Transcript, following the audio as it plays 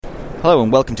Hello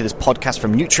and welcome to this podcast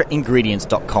from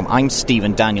NutraIngredients.com. I'm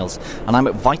Stephen Daniels and I'm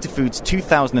at VitaFoods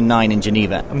 2009 in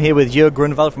Geneva. I'm here with Jörg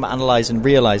Grunewald from Analyze and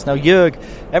Realize. Now Jörg,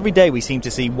 every day we seem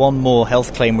to see one more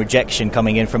health claim rejection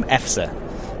coming in from EFSA.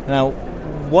 Now,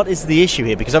 what is the issue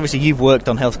here? Because obviously you've worked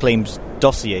on health claims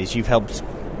dossiers, you've helped,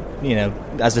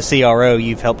 as a CRO,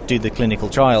 you've helped do the clinical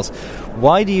trials.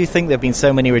 Why do you think there have been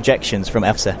so many rejections from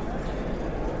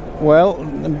EFSA? Well,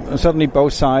 certainly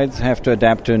both sides have to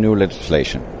adapt to new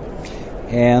legislation.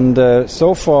 And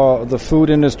so far, the food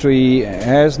industry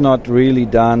has not really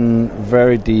done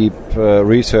very deep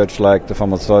research like the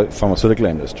pharmaceutical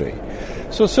industry.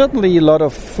 So certainly a lot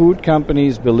of food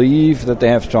companies believe that they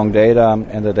have strong data,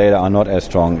 and the data are not as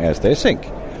strong as they think.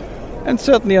 And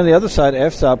certainly on the other side,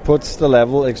 EFSA puts the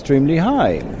level extremely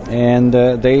high. And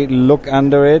they look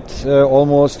under it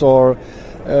almost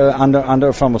under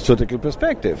a pharmaceutical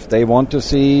perspective. They want to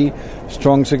see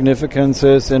strong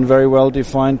significances in very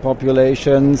well-defined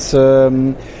populations.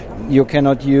 You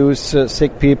cannot use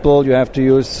sick people, you have to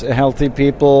use healthy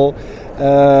people.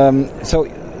 So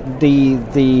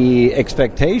the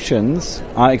expectations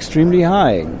are extremely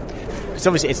high. Because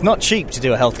obviously it's not cheap to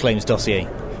do a health claims dossier.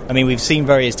 I mean, we've seen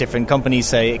various different companies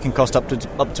say it can cost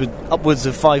upwards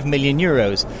of 5 million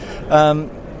euros.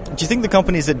 Do you think the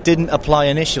companies that didn't apply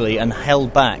initially and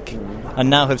held back and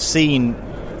now have seen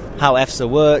how EFSA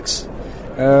works?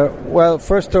 Well,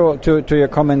 first to your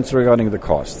comments regarding the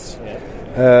costs.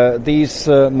 These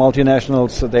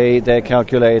multinationals, they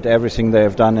calculate everything they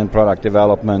have done in product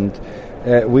development.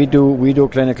 We do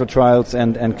clinical trials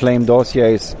and claim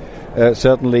dossiers.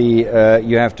 Certainly,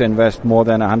 you have to invest more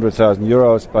than 100,000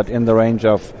 euros, but in the range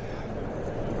of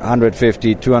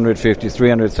 150, 250,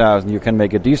 300,000, you can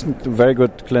make a decent, very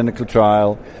good clinical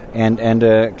trial and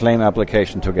a claim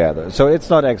application together. So it's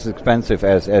not as expensive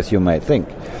as you may think.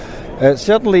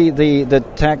 Certainly the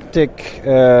tactic,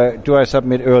 do I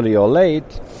submit early or late?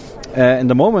 In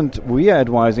the moment, we are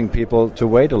advising people to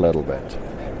wait a little bit,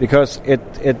 because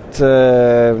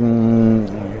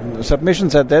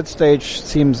submissions at that stage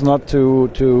seems not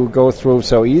to go through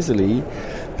so easily.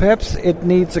 Perhaps it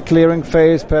needs a clearing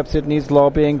phase, perhaps it needs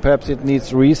lobbying, perhaps it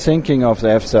needs rethinking of the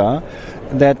EFSA,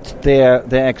 that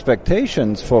their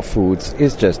expectations for foods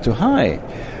is just too high.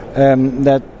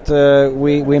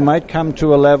 We might come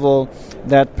to a level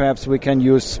that perhaps we can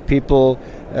use people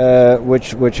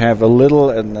which have a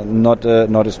little, not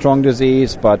a strong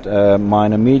disease, but a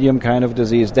minor medium kind of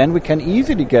disease. Then we can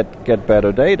easily get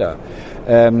better data.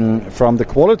 From the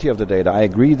quality of the data, I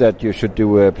agree that you should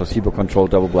do a placebo-controlled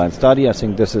double-blind study. I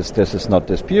think this is not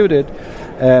disputed.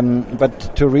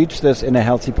 But to reach this in a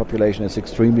healthy population is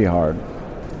extremely hard.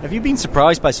 Have you been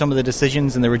surprised by some of the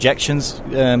decisions and the rejections,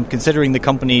 considering the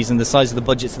companies and the size of the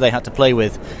budgets that they had to play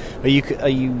with? Are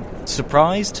you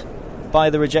surprised by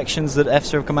the rejections that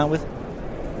EFSA have come out with?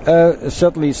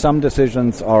 Certainly some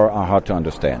decisions are hard to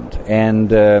understand.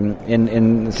 And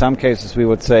in some cases we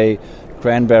would say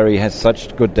Cranberry has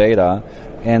such good data,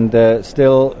 and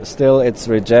still it's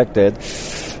rejected.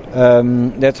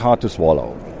 That's hard to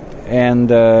swallow. And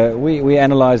we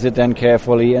analyze it then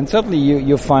carefully, and certainly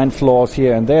you find flaws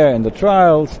here and there in the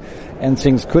trials, and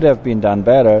things could have been done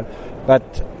better.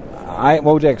 But I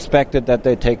would expect it that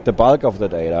they take the bulk of the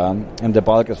data, and the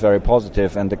bulk is very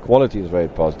positive, and the quality is very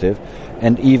positive,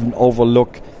 and even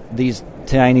overlook these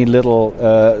tiny little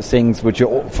things which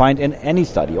you find in any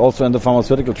study. Also in the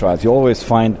pharmaceutical trials, you always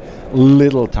find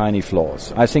little tiny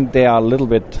flaws. I think they are a little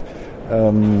bit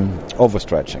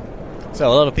overstretching. So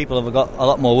a lot of people have got a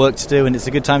lot more work to do, and it's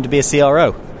a good time to be a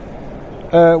CRO.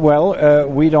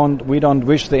 We don't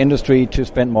wish the industry to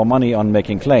spend more money on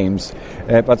making claims,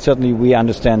 but certainly we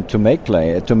understand to make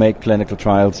clinical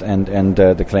trials and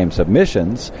the claim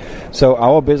submissions. So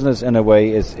our business in a way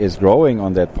is growing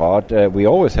on that part. We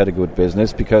always had a good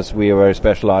business because we are very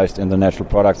specialized in the natural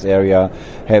products area,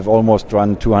 have almost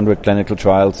run 200 clinical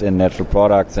trials in natural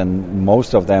products, and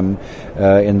most of them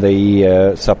in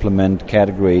the supplement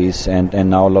categories, and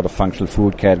now a lot of functional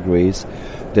food categories.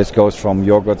 This goes from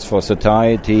yogurts for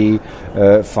satiety,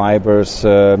 fibers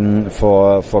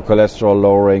for cholesterol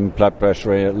lowering, blood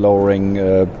pressure lowering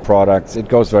products. It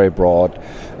goes very broad.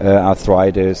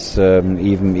 Arthritis,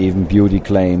 even beauty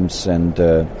claims, and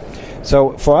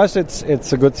so for us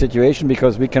it's a good situation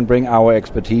because we can bring our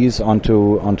expertise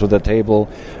onto the table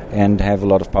and have a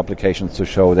lot of publications to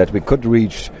show that we could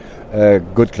reach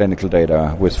good clinical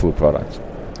data with food products.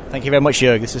 Thank you very much,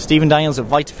 Jörg. This is Stephen Daniels of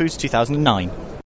VitaFoods 2009.